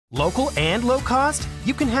Local and low cost?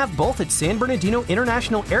 You can have both at San Bernardino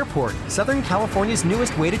International Airport, Southern California's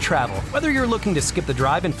newest way to travel. Whether you're looking to skip the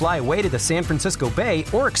drive and fly away to the San Francisco Bay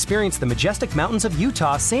or experience the majestic mountains of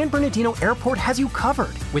Utah, San Bernardino Airport has you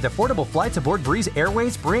covered. With affordable flights aboard Breeze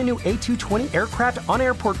Airways' brand new A220 aircraft on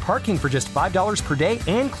airport parking for just $5 per day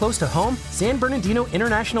and close to home, San Bernardino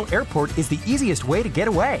International Airport is the easiest way to get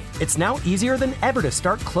away. It's now easier than ever to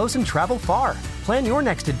start close and travel far. Plan your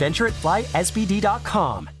next adventure at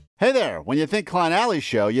flysbd.com. Hey there, when you think Klein Alley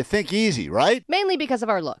Show, you think easy, right? Mainly because of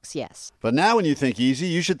our looks, yes. But now when you think easy,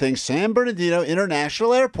 you should think San Bernardino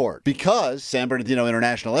International Airport. Because San Bernardino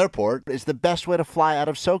International Airport is the best way to fly out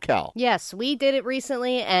of SoCal. Yes, we did it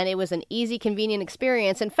recently, and it was an easy, convenient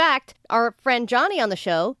experience. In fact, our friend Johnny on the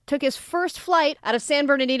show took his first flight out of San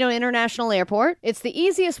Bernardino International Airport. It's the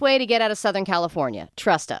easiest way to get out of Southern California.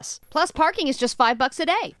 Trust us. Plus, parking is just $5 a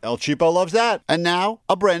day. El Cheapo loves that. And now,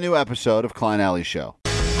 a brand new episode of Klein Alley Show.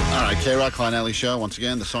 All right, K-Rock, Klein Alley Show. Once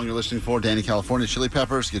again, the song you're listening for, Danny California, Chili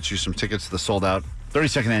Peppers, gets you some tickets to the sold-out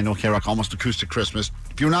 32nd annual K-Rock Almost Acoustic Christmas.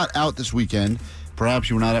 If you're not out this weekend, perhaps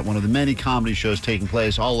you were not at one of the many comedy shows taking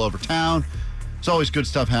place all over town. There's always good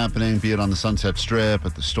stuff happening, be it on the Sunset Strip,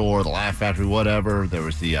 at the store, the Laugh Factory, whatever. There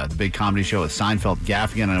was the big comedy show with Seinfeld,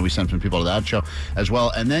 Gaffigan. I know we sent some people to that show as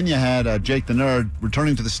well. And then you had Jake the Nerd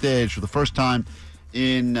returning to the stage for the first time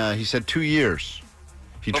in, he said, 2 years.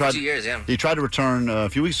 He tried 2 years, yeah. He tried to return a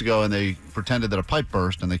few weeks ago, and they pretended that a pipe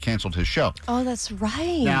burst, and they canceled his show. Oh, that's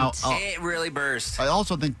right. Now, It really burst. I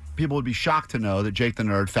also think people would be shocked to know that Jake the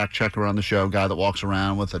Nerd, fact checker on the show, guy that walks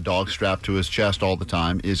around with a dog strapped to his chest all the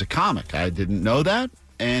time, is a comic. I didn't know that,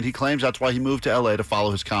 and he claims that's why he moved to L.A. to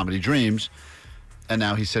follow his comedy dreams. And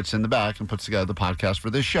now he sits in the back and puts together the podcast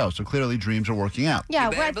for this show. So clearly dreams are working out. Yeah,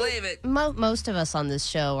 You better right. believe it. Most of us on this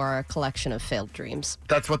show are a collection of failed dreams.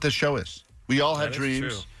 That's what this show is. We all had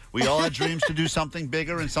dreams. True. We all had dreams to do something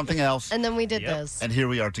bigger and something else. And then we did this. And here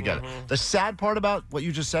we are together. The sad part about what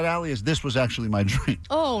you just said, Allie, is this was actually my dream.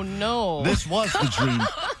 Oh, no. This was the dream.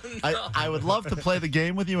 I would love to play the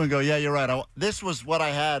game with you and go, yeah, you're right. This was what I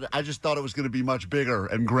had. I just thought it was going to be much bigger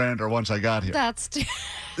and grander once I got here. That's...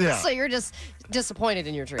 Yeah. So you're just disappointed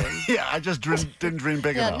in your dream. Yeah, I just didn't dream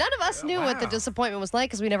big Yeah, enough. none of us knew what the disappointment was like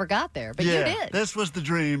because we never got there, but you did. This was the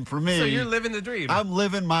dream for me. So you're living the dream. I'm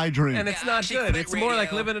living my dream. and it's Yeah, not actually good. quit It's more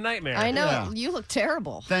like radio. living a nightmare. I know. Yeah. You look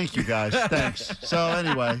terrible. Thank you, guys. Thanks. So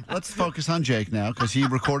anyway, let's focus on Jake now because he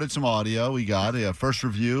recorded some audio. We got a first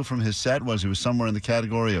review from his set was he was somewhere in the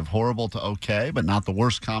category of horrible to okay, but not the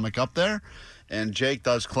worst comic up there. And Jake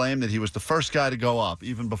does claim that he was the first guy to go up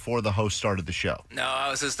even before the host started the show. No, I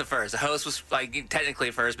was just the first. The host was like technically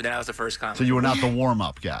first, but then I was the first comic. So you were not the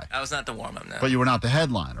warm-up guy, I was not the warm-up, no. but you were not the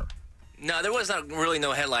headliner. No, there was not really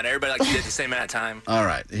no headline. Everybody like did the same amount of time. All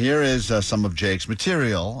right, here is some of Jake's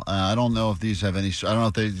material. I don't know if these have any. I don't know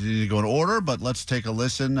if they need to go in order, but let's take a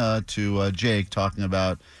listen to Jake talking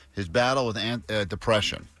about his battle with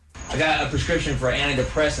depression. I got a prescription for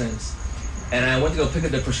antidepressants, and I went to go pick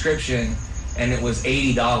up the prescription, and it was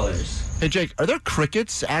 $80. Hey, Jake, are there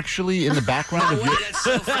crickets actually in the background of your... That's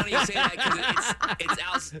so funny you say that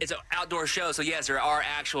because it's an outdoor show, so yes, there are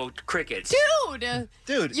actual crickets. Dude.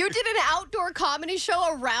 You did an outdoor comedy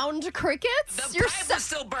show around crickets? The pipe was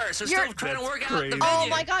still burst. They're still trying to work out the venue. Oh,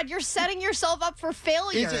 my God. You're setting yourself up for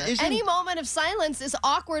failure. Isn't- Any moment of silence is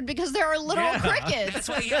awkward because there are literal crickets. That's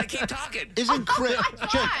why you gotta keep talking. Isn't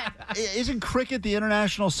isn't cricket the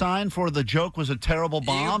international sign for the joke was a terrible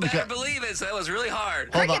bomb? You better believe it. So that was really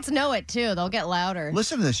hard. Hold on. Crickets know it, too. They'll get louder.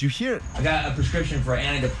 Listen to this. You hear it. I got a prescription for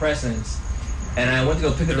antidepressants, and I went to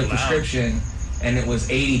go pick up the prescription, and it was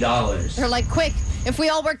 $80. They're like, quick, if we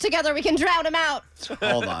all work together, we can drown him out.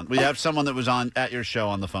 Hold on. We have someone that was on at your show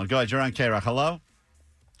on the phone. Go ahead. You're on K-Rock. Hello?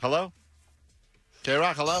 Hello?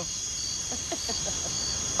 K-Rock, hello?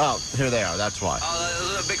 Oh, here they are. That's why.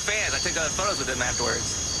 Oh, those are big fans. I took photos with them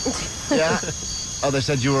afterwards. Yeah? Oh, they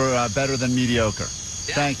said you were better than mediocre.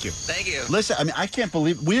 Yeah. Thank you. Thank you. Listen, I mean, I can't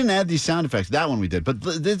believe we didn't add these sound effects. That one we did, but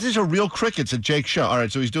these are real crickets at Jake's show. All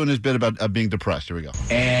right, so he's doing his bit about being depressed. Here we go.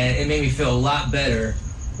 And it made me feel a lot better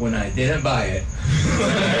when I didn't buy it.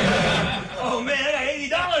 Oh, man, I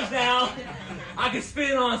got $80 now. I can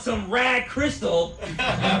spend it on some rad crystal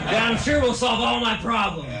that I'm sure will solve all my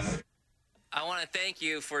problems. I want to thank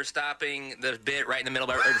you for stopping the bit right in the middle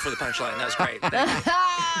right before the punchline. That was great. Thank you.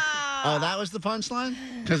 Oh, that was the punchline?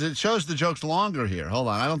 Because it shows the joke's longer here. Hold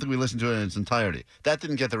on. I don't think we listened to it in its entirety. That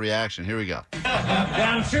didn't get the reaction. Here we go. That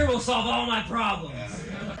I'm sure will solve all my problems.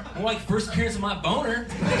 More like first appearance of my boner.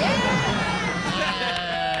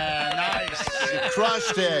 Yeah, nice. You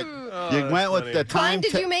crushed it. You went with the time. Klein,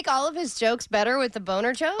 did you make all of his jokes better with the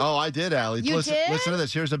boner joke? Oh, I did, Allie. You listen, did? Listen to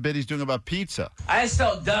this. Here's a bit he's doing about pizza. I just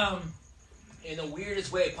felt dumb in the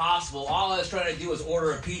weirdest way possible. All I was trying to do was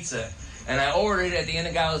order a pizza. And I ordered it. At the end,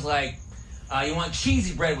 the guy was like, you want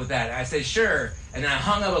cheesy bread with that? And I said, sure. And then I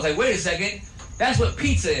hung up. I was like, wait a second. That's what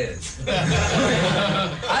pizza is.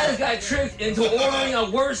 I just got tricked into ordering a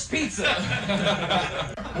worse pizza.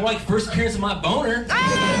 More like first appearance of my boner.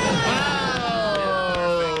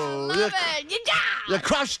 Love it. You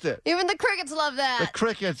crushed it. Even the crickets love The that.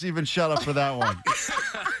 crickets even shut up for that one.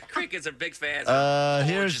 Crickets are big fans.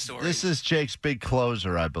 This is Jake's big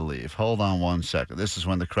closer, I believe. Hold on 1 second. This is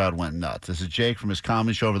when the crowd went nuts. This is Jake from his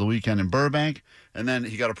comedy show over the weekend in Burbank, and then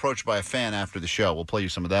he got approached by a fan after the show. We'll play you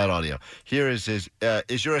some of that audio. Here is his.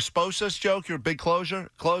 Is your esposas joke your big closer?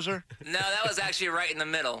 No, that was actually right in the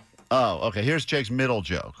middle. Oh, okay. Here's Jake's middle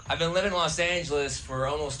joke. I've been living in Los Angeles for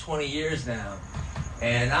almost 20 years now,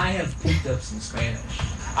 and I have picked up some Spanish.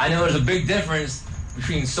 I know there's a big difference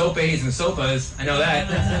between sopes and sopas. I know that.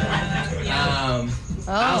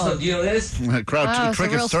 Also, do you know this? Crowd, Wow, it's a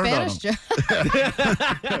real crickets turned on Spanish him.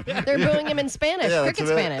 joke. They're booing him in Spanish. Cricket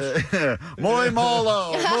Spanish. Muy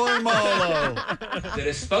malo, muy malo. That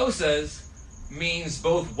esposas means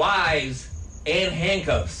both wives and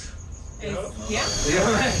handcuffs. Yeah. You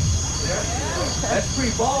know that? That's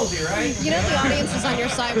pretty ballsy, right? You know the audience is on your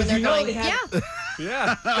side when they're going, yeah.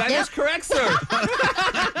 Yeah, that is correct, sir. Well,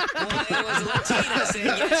 it was Latina saying,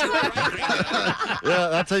 yes, you are right. Yeah,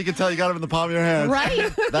 that's how you can tell you got him in the palm of your hand.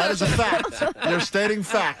 Right. That is a fact. You're stating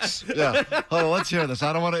facts. Yeah. Hold on, let's hear this.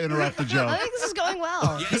 I don't want to interrupt the I joke. think this is going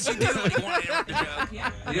well. Yes, you do. You want to interrupt the joke.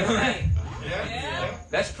 You know that? Yeah.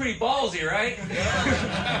 That's pretty ballsy, right?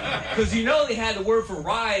 Because you know they had the word for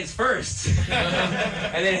rise first.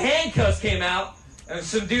 And then handcuffs came out, and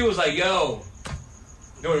some dude was like, yo,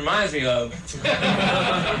 you know what it reminds me of?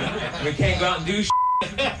 We can't go out and do shit.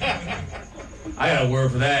 I got a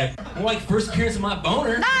word for that. More like first appearance of my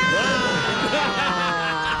boner.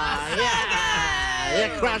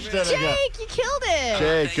 You crushed it again. Jake, you killed it.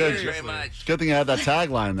 Jake, Thank good. you very much. Good thing you had that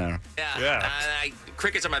tagline there. Yeah.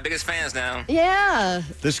 Crickets are my biggest fans now. Yeah.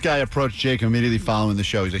 This guy approached Jake immediately following the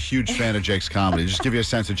show. He's a huge fan of Jake's comedy. Just give you a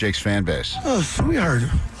sense of Jake's fan base. Oh, sweetheart.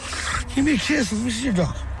 Give me a kiss. Let me see your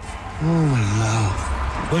dog. Oh, my God.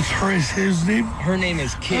 What's his name? Her name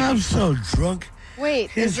is Kibby. I'm so drunk. Wait,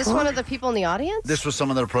 His is this heart? one of the people in the audience? This was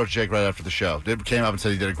someone that approached Jake right after the show. They came up and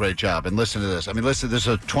said he did a great job. And listen to this. I mean, listen, this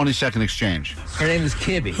is a 20-second exchange. Her name is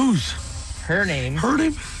Kibby. Who's? Her name Her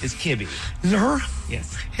name? is Kibby. Is it her?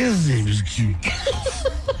 Yes. His name is cute.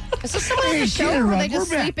 Is this someone at Hey, the show Kid or are Rock, they just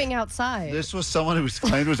we're back. sleeping outside? This was someone who was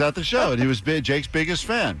claimed was at the show, and he was Jake's biggest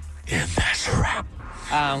fan. And that's a wrap.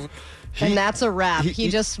 And that's a wrap. He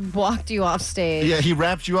just walked you off stage. Yeah, he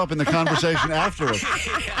wrapped you up in the conversation afterwards.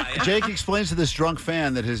 Jake explains to this drunk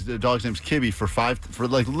fan that his dog's name's Kibby for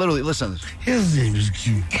literally, listen. His name is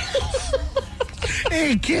cute.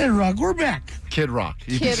 Hey, Kid Rock, we're back. Kid Rock.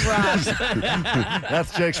 Kid Rock.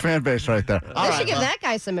 That's Jake's fan base right there. They should give that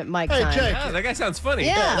guy some mic Hey, time. Jake. Yeah, that guy sounds funny.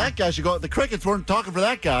 Yeah. That guy should go. The Crickets weren't talking for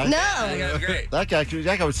that guy. No. Great. That guy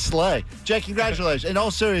would slay. Jake, congratulations. In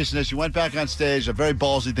all seriousness, you went back on stage, a very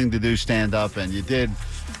ballsy thing to do, stand up, and you did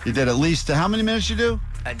at least, how many minutes you do?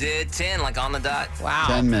 I did 10, like on the dot. Wow.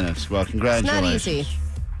 10 minutes. Well, It's congratulations. not easy.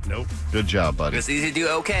 Nope. Good job, buddy. It's easy to do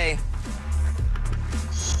okay.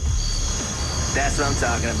 That's what I'm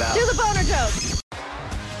talking about. Do the boner joke.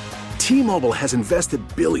 T-Mobile has invested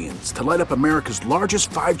billions to light up America's largest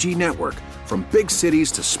 5G network, from big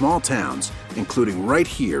cities to small towns, including right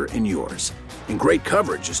here in yours. And great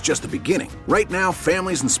coverage is just the beginning. Right now,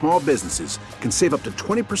 families and small businesses can save up to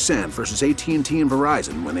 20% versus AT&T and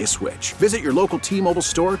Verizon when they switch. Visit your local T-Mobile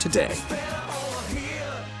store today.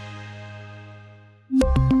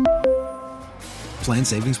 Plan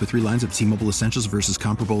savings with 3 lines of T-Mobile Essentials versus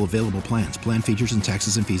comparable available plans. Plan features and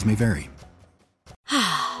taxes and fees may vary.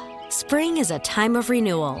 Spring is a time of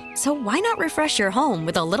renewal, so why not refresh your home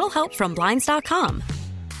with a little help from Blinds.com?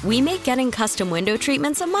 We make getting custom window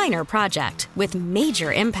treatments a minor project with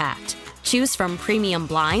major impact. Choose from premium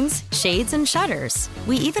blinds, shades, and shutters.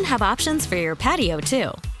 We even have options for your patio,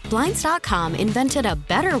 too. Blinds.com invented a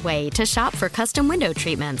better way to shop for custom window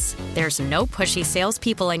treatments. There's no pushy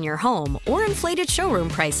salespeople in your home or inflated showroom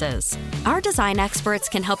prices. Our design experts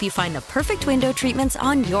can help you find the perfect window treatments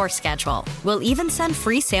on your schedule. We'll even send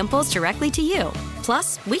free samples directly to you.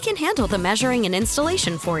 Plus, we can handle the measuring and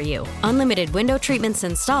installation for you. Unlimited window treatments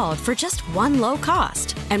installed for just one low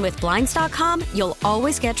cost. And with Blinds.com, you'll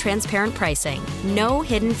always get transparent pricing. No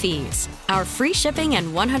hidden fees. Our free shipping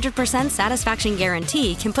and 100% satisfaction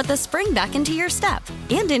guarantee can put the spring back into your step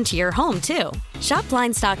and into your home, too. Shop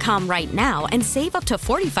Blinds.com right now and save up to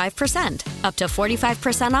 45%. Up to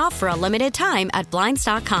 45% off for a limited time at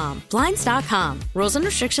Blinds.com. Blinds.com. Rules and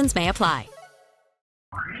restrictions may apply.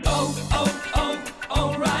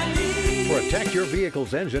 O'Reilly. Protect your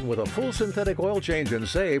vehicle's engine with a full synthetic oil change and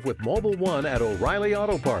save with Mobil 1 at O'Reilly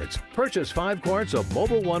Auto Parts. Purchase 5 quarts of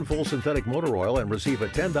Mobil 1 full synthetic motor oil and receive a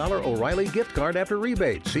 $10 O'Reilly gift card after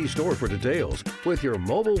rebate. See store for details. With your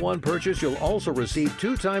Mobil 1 purchase, you'll also receive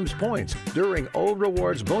 2 times points during O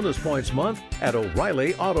Rewards Bonus Points Month at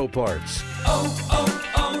O'Reilly Auto Parts.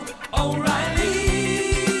 O'Reilly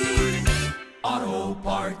Auto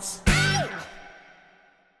Parts.